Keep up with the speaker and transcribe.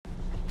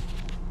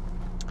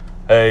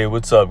Hey,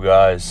 what's up,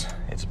 guys?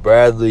 It's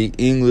Bradley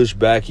English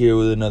back here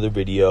with another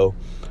video.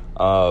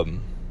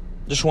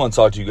 Just want to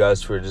talk to you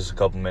guys for just a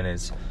couple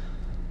minutes.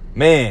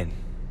 Man,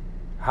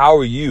 how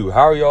are you?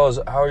 How are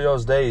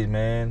y'all's days,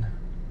 man?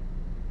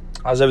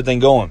 How's everything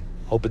going?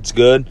 Hope it's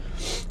good.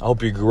 I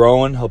hope you're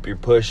growing. Hope you're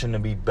pushing to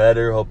be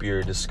better. Hope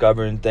you're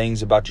discovering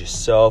things about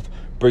yourself,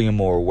 bringing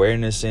more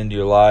awareness into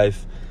your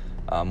life,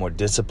 more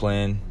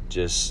discipline.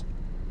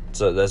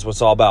 So that's what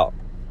it's all about.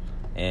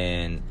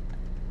 And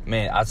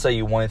man, I'll tell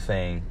you one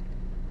thing.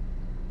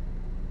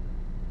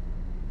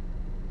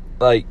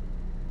 Like,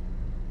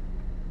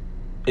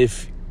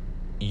 if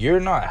you're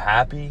not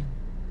happy,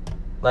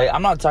 like,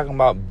 I'm not talking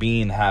about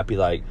being happy,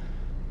 like,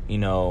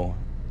 you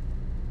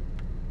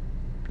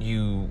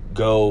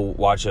go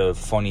watch a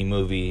funny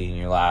movie and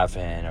you're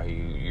laughing, or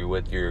you're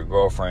with your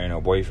girlfriend or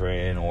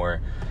boyfriend,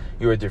 or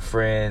you're with your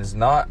friends.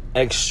 Not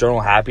external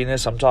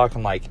happiness. I'm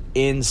talking like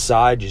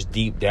inside, just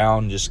deep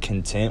down, just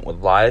content with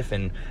life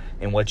and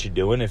what you're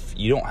doing. If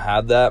you don't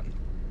have that,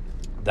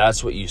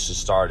 that's what you should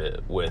start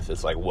it with.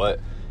 It's like, what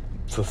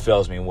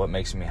fulfills me, what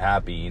makes me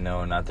happy, and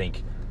I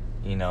think,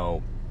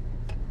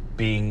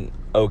 being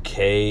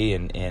okay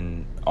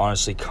and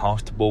honestly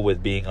comfortable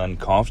with being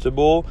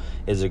uncomfortable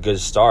is a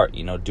good start.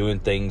 Doing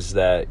things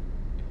that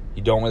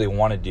you don't really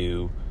want to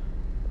do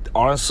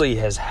honestly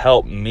has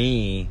helped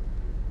me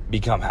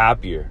become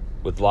happier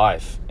with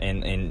life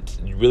and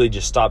really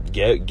just stop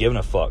giving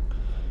a fuck.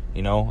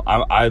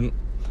 I'm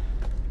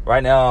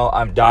right now,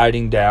 I'm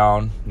dieting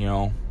down,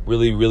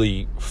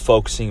 really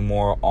focusing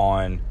more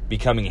on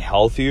becoming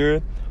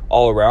healthier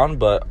all around,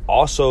 but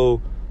also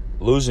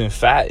losing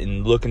fat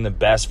and looking the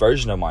best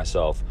version of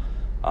myself.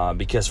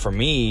 Because for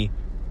me,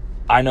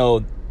 I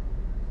know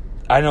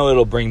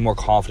it'll bring more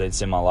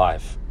confidence in my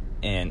life.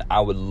 And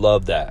I would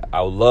love that.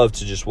 I would love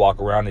to just walk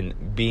around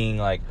and being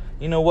like,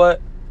 you know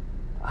what?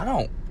 I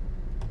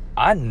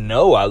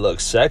know I look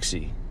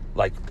sexy.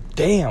 Like,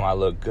 damn, I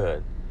look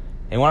good.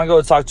 And when I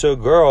go to talk to a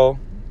girl,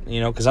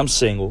 because I'm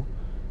single,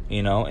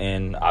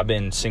 and I've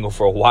been single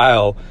for a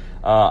while.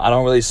 I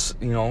don't really,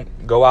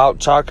 go out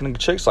talking to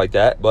chicks like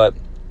that. But,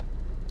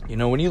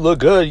 when you look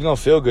good, you're going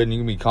to feel good and you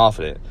can be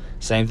confident.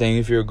 Same thing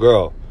if you're a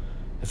girl.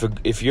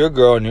 If you're a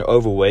girl and you're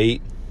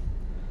overweight,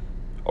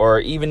 or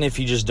even if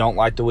you just don't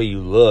like the way you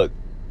look,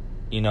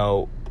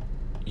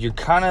 you're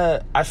kind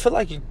of, I feel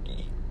like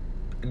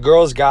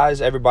girls,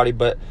 guys, everybody,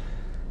 but,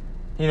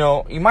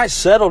 you might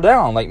settle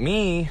down like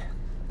me.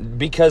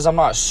 Because I'm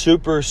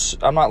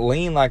not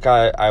lean like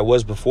I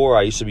was before.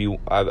 I used to be,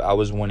 I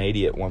was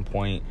 180 at one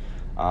point.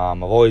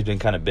 I've always been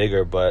kind of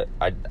bigger, but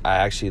I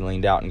actually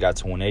leaned out and got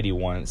to 180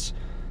 once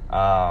when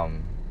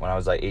I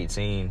was like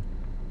 18.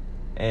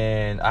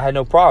 And I had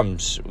no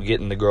problems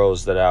getting the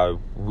girls that I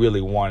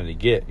really wanted to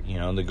get.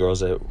 The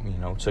girls that,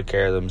 took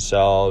care of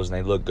themselves and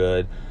they look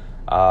good.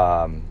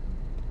 And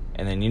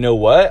then, you know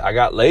what? I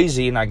got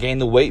lazy and I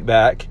gained the weight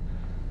back.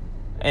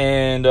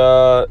 And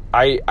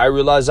I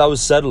realized I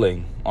was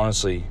settling,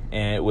 honestly,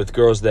 and with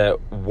girls that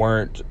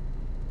weren't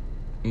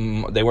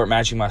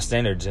matching my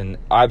standards. And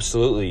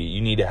absolutely, you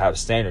need to have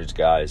standards,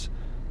 guys.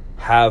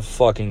 Have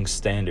fucking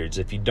standards.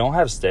 If you don't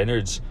have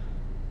standards,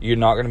 you're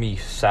not going to be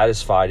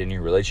satisfied in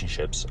your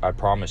relationships. I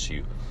promise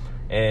you.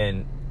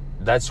 And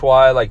that's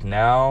why, like,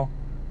 now,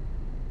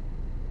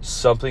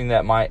 something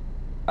that might,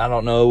 I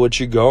don't know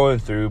what you're going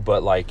through,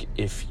 but, like,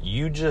 if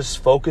you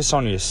just focus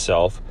on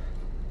yourself,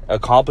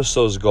 accomplish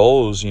those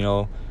goals,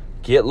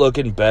 get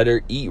looking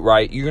better, eat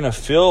right, you're going to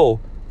feel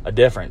a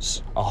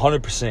difference,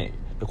 100%.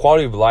 The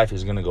quality of life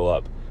is going to go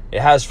up.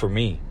 It has for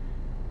me.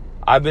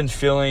 I've been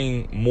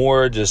feeling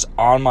more just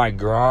on my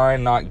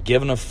grind, not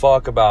giving a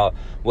fuck about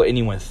what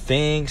anyone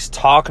thinks,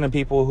 talking to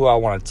people who I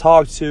want to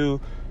talk to,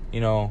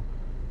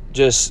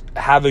 just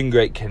having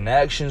great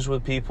connections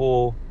with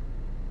people.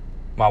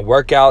 My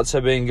workouts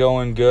have been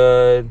going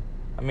good.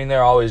 I mean,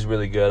 they're always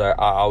really good. I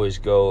always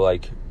go,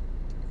 like,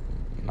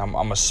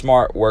 I'm a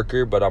smart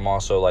worker, but I'm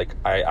also, like,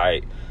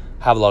 I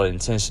have a lot of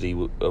intensity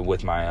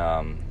with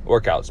my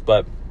workouts.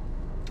 But,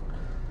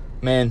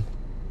 man,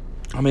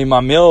 I mean, my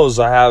meals,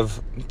 I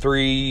have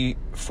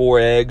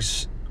 3-4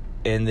 eggs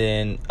and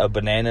then a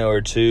banana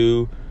or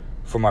two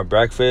for my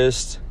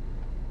breakfast.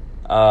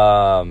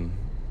 And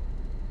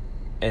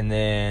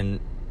then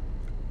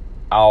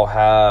I'll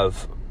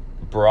have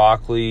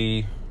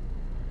broccoli,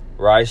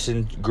 rice,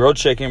 and grilled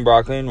chicken,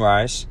 broccoli, and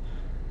rice.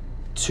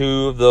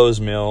 2 of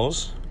those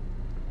meals.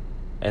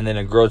 And then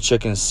a grilled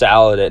chicken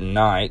salad at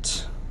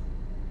night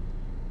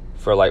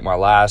for, like, my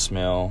last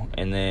meal.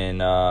 And then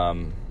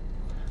I'm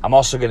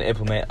also going to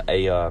implement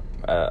a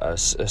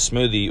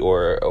smoothie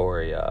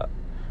or a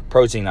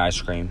protein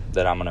ice cream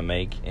that I'm going to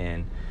make.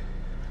 And,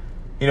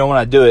 when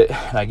I do it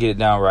and I get it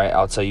down right,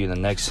 I'll tell you in the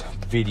next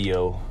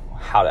video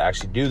how to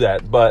actually do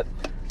that. But,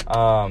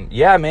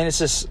 yeah, man, it's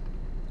just,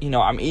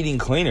 I'm eating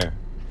cleaner.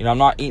 I'm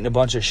not eating a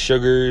bunch of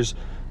sugars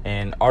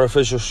and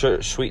artificial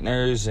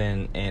sweeteners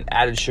and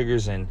added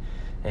sugars and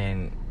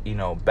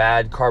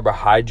bad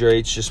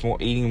carbohydrates, just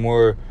eating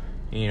more,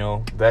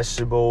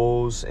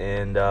 vegetables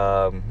and,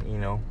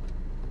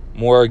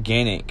 more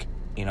organic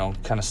kind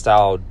of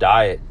style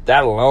diet.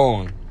 That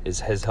alone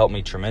has helped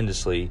me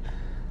tremendously.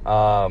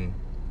 I'm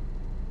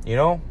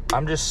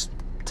just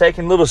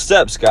taking little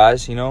steps,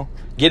 guys,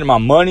 getting my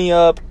money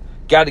up.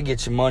 Got to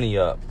get your money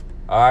up,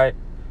 all right?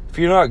 If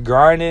you're not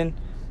grinding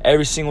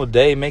every single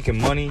day, making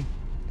money,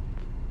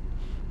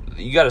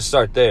 you got to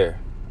start there,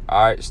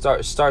 all right?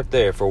 Start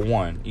there for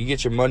one. You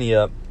get your money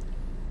up.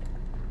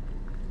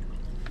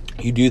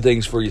 You do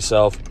things for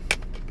yourself.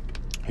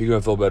 You're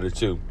going to feel better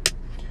too.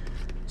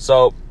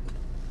 So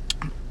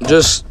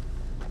just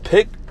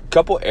pick a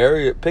couple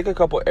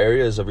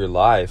areas of your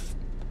life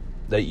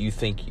that you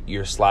think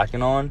you're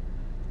slacking on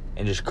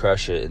and just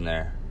crush it in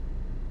there.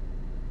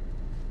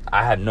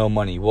 I have no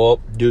money.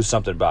 Well, do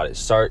something about it.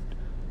 Start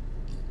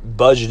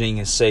budgeting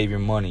and save your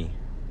money.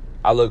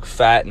 I look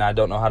fat and I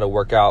don't know how to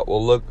work out.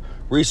 Well, look,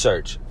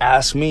 research.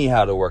 Ask me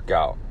how to work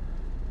out.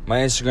 My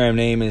Instagram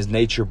name is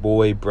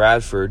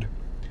NatureBoyBradford.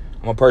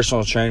 I'm a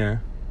personal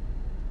trainer.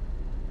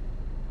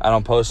 I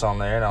don't post on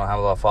there. I don't have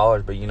a lot of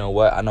followers, but you know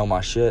what? I know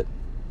my shit.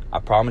 I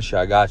promise you,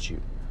 I got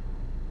you.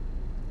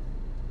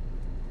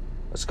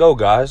 Let's go,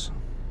 guys.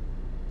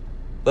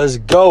 Let's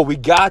go. We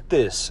got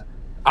this.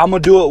 I'm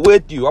going to do it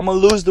with you. I'm going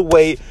to lose the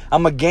weight.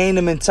 I'm going to gain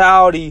the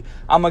mentality.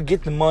 I'm going to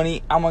get the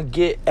money. I'm going to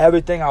get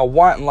everything I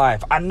want in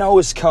life. I know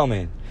it's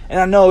coming. And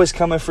I know it's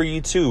coming for you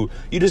too.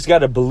 You just got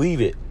to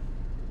believe it.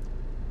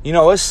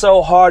 It's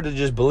so hard to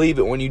just believe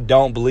it when you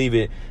don't believe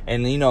it.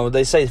 And,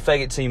 they say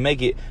fake it till you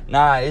make it.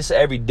 Nah, it's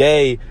every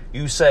day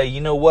you say,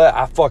 you know what,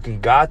 I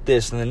fucking got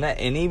this.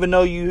 And even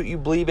though you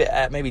believe it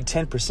at maybe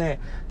 10%,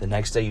 the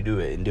next day you do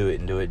it and do it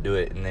and do it, do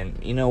it. And then,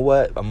 you know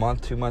what, a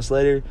month, 2 months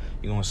later,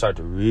 you're going to start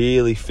to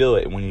really feel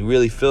it. And when you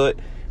really feel it,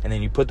 and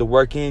then you put the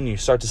work in, you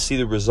start to see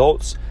the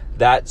results,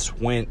 that's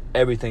when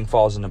everything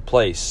falls into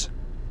place.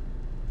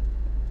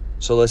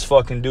 So let's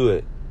fucking do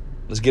it.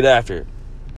 Let's get after it.